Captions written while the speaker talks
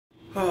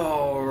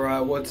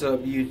Alright, what's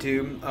up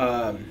YouTube?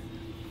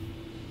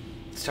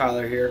 It's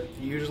Tyler here.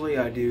 Usually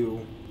I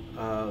do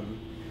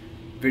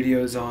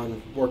videos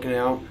on working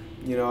out.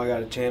 You know, I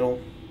got a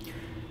channel.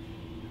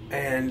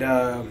 And,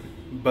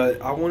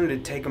 but I wanted to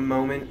take a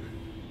moment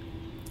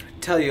to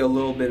tell you a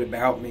little bit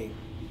about me.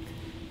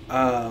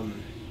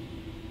 I'm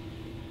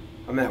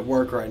at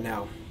work right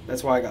now.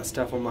 That's why I got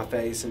stuff on my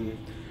face. And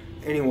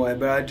anyway,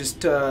 but I just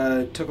took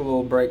a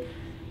little break.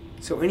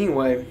 So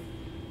anyway,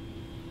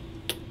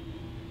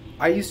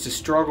 I used to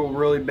struggle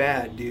really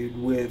bad, dude,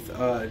 with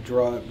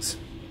drugs.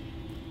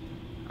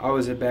 I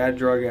was a bad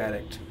drug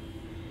addict.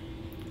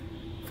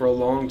 For a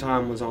long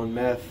time was on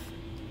meth,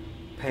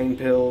 pain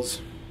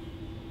pills.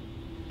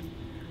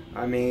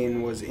 I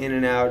mean, was in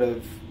and out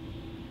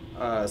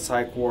of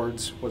psych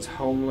wards, was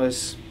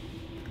homeless,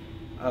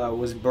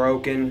 was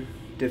broken,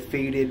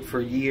 defeated for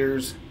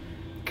years,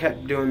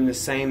 kept doing the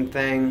same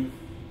thing,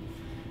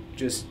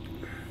 just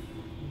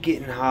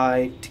getting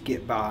high to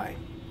get by.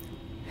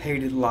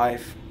 Hated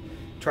life.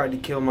 Tried to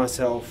kill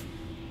myself.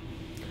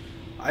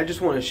 I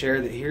just want to share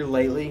that here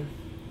lately,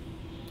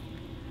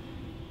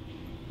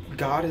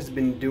 God has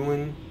been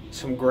doing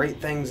some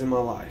great things in my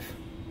life.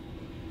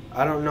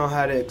 I don't know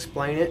how to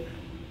explain it,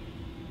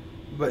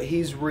 but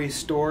He's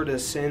restored a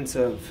sense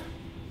of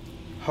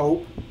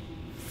hope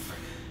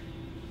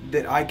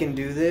that I can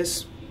do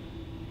this.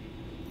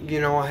 You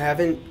know, I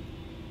haven't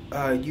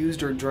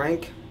used or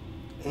drank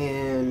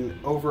in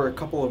over a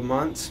couple of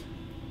months.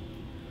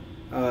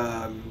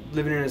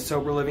 Living in a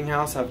sober living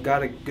house, I've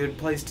got a good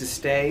place to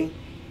stay,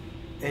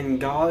 and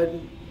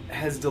God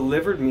has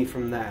delivered me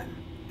from that,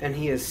 and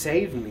He has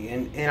saved me,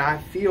 and I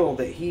feel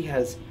that He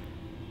has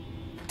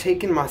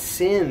taken my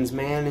sins,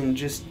 man,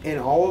 and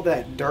all of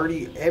that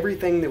dirty,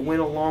 everything that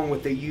went along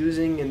with the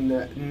using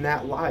in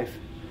that life,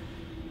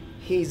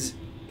 He's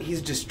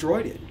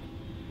destroyed it,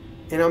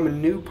 and I'm a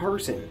new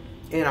person,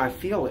 and I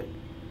feel it,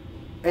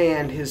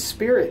 and His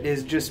Spirit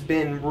has just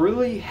been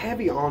really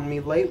heavy on me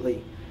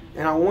lately.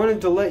 And I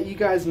wanted to let you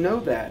guys know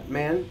that,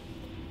 man.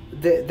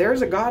 That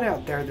there's a God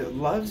out there that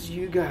loves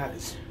you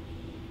guys.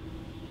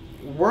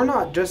 We're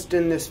not just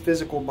in this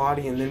physical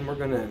body and then we're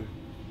gonna...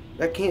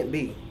 That can't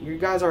be. You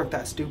guys aren't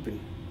that stupid.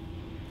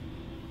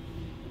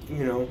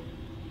 You know.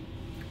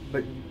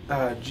 But,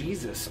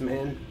 Jesus,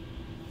 man.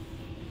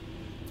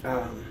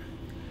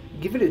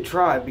 Give it a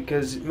try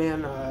because,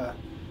 man,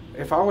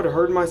 if I would have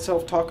heard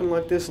myself talking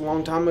like this a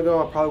long time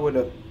ago, I probably would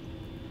have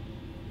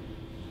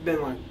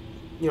been like,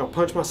 you know,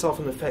 punch myself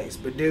in the face.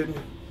 But dude,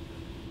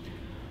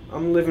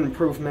 I'm living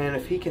proof, man.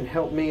 If He can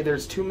help me,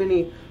 there's too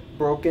many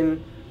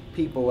broken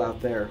people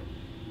out there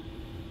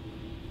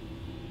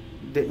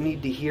that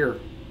need to hear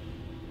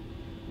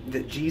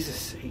that Jesus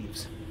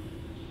saves.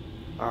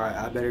 Alright,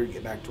 I better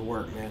get back to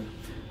work, man.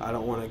 I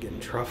don't want to get in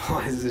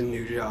trouble. This is a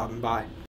new job. Bye.